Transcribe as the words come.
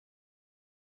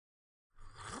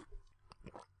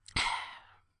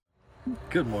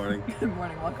Good morning. Good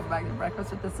morning. Welcome back to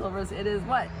Breakfast with the Silvers. It is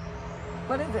what?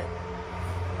 What is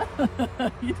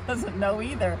it? He doesn't know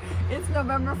either. It's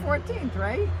November 14th,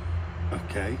 right?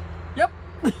 Okay. Yep.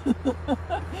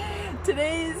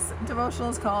 Today's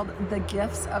devotional is called The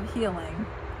Gifts of Healing.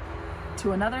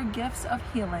 To another gifts of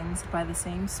healings by the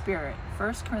same Spirit.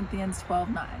 1 Corinthians 12:9.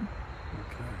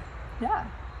 Okay. Yeah.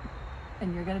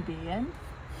 And you're going to be in?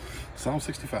 Psalm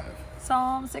 65.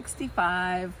 Psalm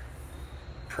 65.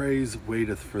 Praise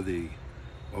waiteth for thee,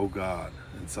 O God,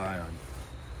 in Zion,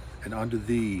 and unto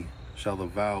thee shall the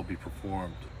vow be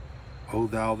performed. O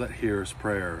thou that hearest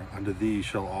prayer, unto thee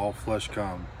shall all flesh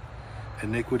come.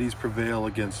 Iniquities prevail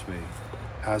against me.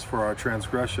 As for our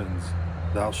transgressions,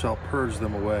 thou shalt purge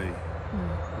them away.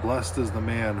 Blessed is the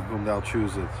man whom thou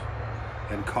choosest,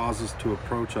 and causest to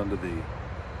approach unto thee,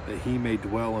 that he may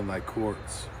dwell in thy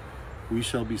courts. We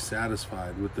shall be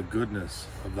satisfied with the goodness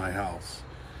of thy house,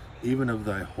 even of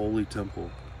thy holy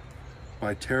temple.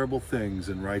 By terrible things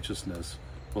and righteousness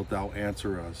wilt thou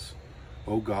answer us,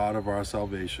 O God of our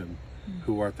salvation,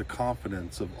 who art the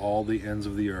confidence of all the ends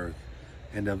of the earth,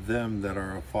 and of them that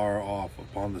are afar off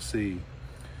upon the sea,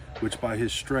 which by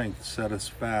his strength setteth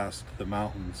fast the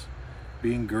mountains,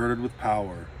 being girded with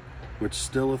power, which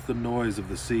stilleth the noise of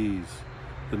the seas,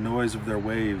 the noise of their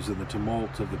waves, and the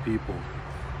tumult of the people.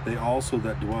 They also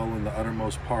that dwell in the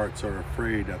uttermost parts are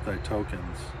afraid at thy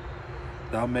tokens.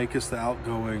 Thou makest the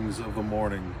outgoings of the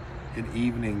morning and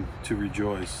evening to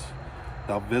rejoice.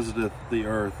 Thou visiteth the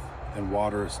earth and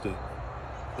waterest it.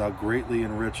 Thou greatly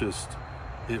enrichest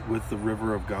it with the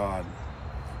river of God,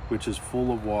 which is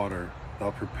full of water.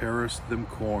 Thou preparest them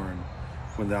corn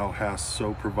when thou hast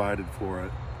so provided for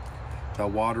it. Thou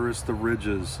waterest the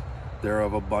ridges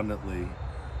thereof abundantly.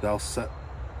 Thou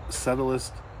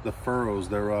settlest the furrows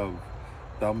thereof.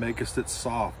 Thou makest it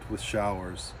soft with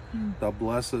showers. Thou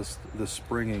blessest the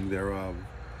springing thereof.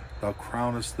 Thou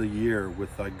crownest the year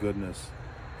with thy goodness,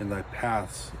 and thy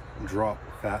paths drop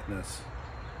fatness.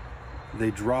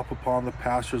 They drop upon the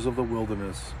pastures of the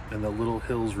wilderness, and the little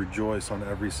hills rejoice on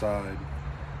every side.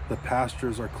 The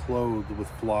pastures are clothed with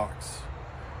flocks.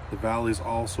 The valleys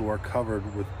also are covered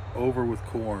over with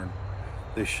corn.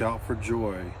 They shout for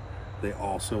joy. They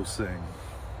also sing.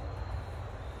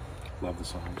 Love the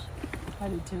Psalms. I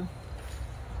do too.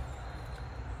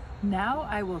 Now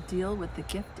I will deal with the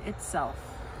gift itself.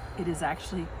 It is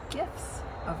actually gifts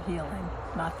of healing,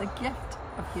 not the gift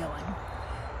of healing.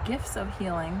 Gifts of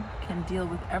healing can deal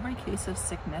with every case of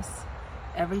sickness,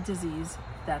 every disease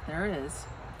that there is.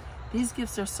 These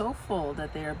gifts are so full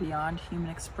that they are beyond human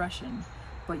expression,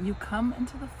 but you come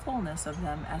into the fullness of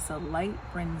them as the light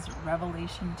brings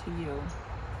revelation to you.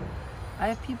 I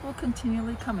have people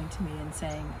continually coming to me and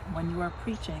saying, when you are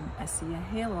preaching, I see a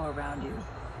halo around you.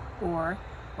 Or,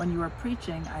 when you are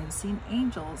preaching, I have seen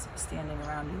angels standing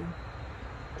around you.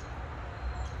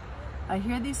 I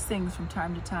hear these things from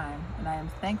time to time, and I am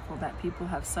thankful that people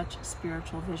have such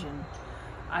spiritual vision.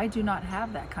 I do not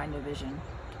have that kind of vision.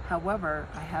 However,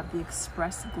 I have the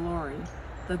express glory,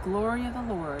 the glory of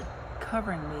the Lord,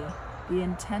 covering me, the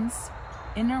intense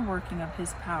inner working of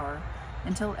his power,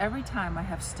 until every time I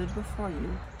have stood before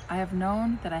you, I have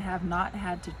known that I have not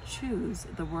had to choose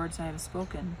the words I have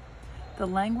spoken. The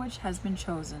language has been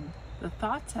chosen, the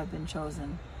thoughts have been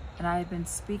chosen, and I have been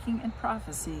speaking in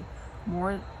prophecy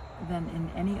more than in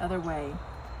any other way.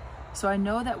 So I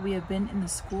know that we have been in the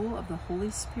school of the Holy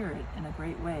Spirit in a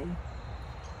great way.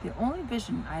 The only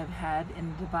vision I have had in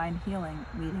a divine healing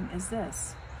meeting is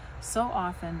this. So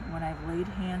often when I've laid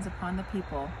hands upon the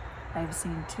people, I have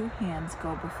seen two hands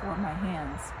go before my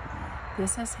hands.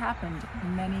 This has happened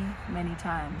many, many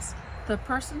times. The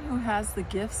person who has the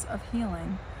gifts of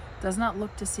healing does not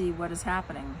look to see what is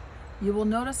happening. You will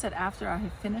notice that after I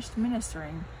have finished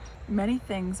ministering, many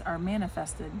things are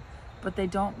manifested, but they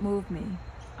don't move me.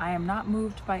 I am not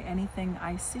moved by anything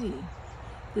I see.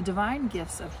 The divine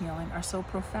gifts of healing are so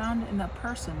profound in the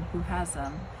person who has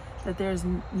them that there is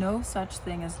no such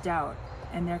thing as doubt,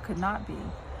 and there could not be.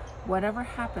 Whatever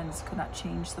happens could not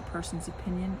change the person's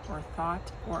opinion or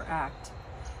thought or act.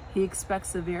 He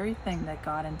expects the very thing that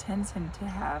God intends him to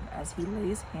have as he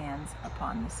lays hands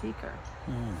upon the seeker.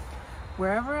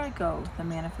 Wherever I go, the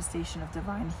manifestation of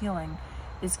divine healing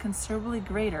is considerably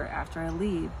greater after I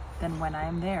leave than when I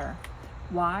am there.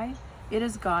 Why? It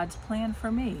is God's plan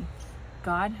for me.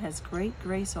 God has great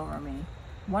grace over me.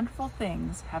 Wonderful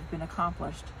things have been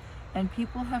accomplished, and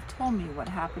people have told me what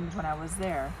happened when I was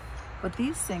there. But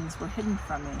these things were hidden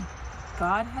from me.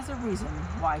 God has a reason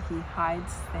why he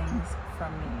hides things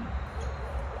from me.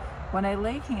 When I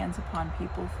lay hands upon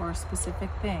people for a specific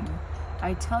thing,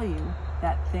 I tell you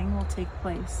that thing will take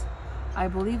place. I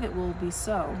believe it will be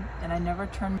so, and I never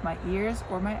turn my ears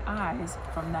or my eyes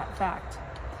from that fact.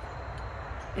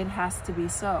 It has to be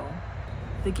so.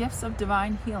 The gifts of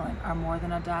divine healing are more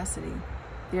than audacity.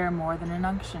 They are more than an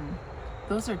unction.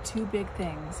 Those are two big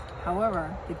things.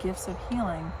 However, the gifts of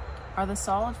healing are the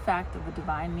solid fact of the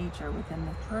divine nature within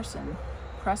the person,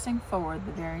 pressing forward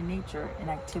the very nature and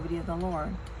activity of the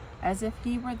Lord, as if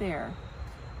he were there.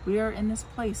 We are in this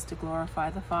place to glorify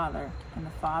the Father, and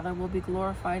the Father will be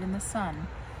glorified in the Son,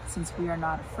 since we are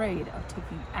not afraid of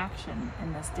taking action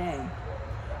in this day.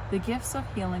 The gifts of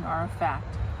healing are a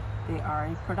fact. They are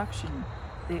a production.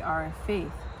 They are a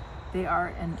faith. They are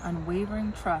an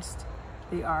unwavering trust.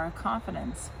 They are a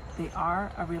confidence. They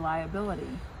are a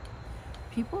reliability.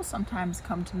 People sometimes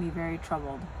come to me very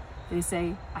troubled. They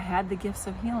say, I had the gifts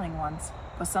of healing once,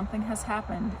 but something has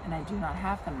happened and I do not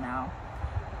have them now.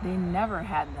 They never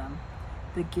had them.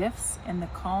 The gifts and the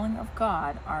calling of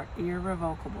God are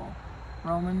irrevocable.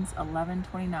 Romans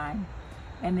 11:29.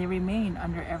 And they remain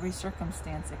under every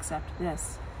circumstance except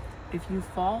this. If you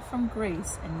fall from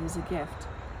grace and use a gift,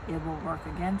 it will work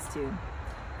against you.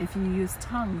 If you use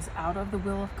tongues out of the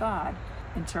will of God,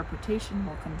 interpretation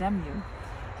will condemn you.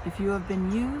 If you have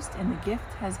been used and the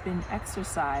gift has been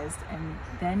exercised and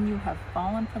then you have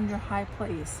fallen from your high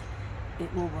place,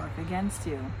 it will work against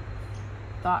you.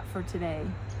 Thought for today: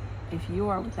 if you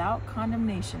are without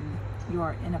condemnation, you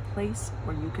are in a place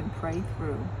where you can pray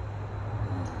through.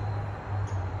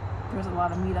 There's a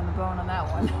lot of meat on the bone on that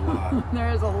one.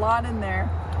 There is a lot in there,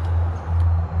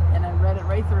 and I read it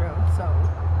right through, so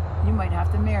you might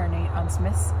have to marinate on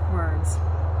Smith's words.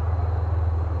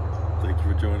 Thank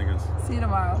you for joining us. See you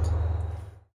tomorrow.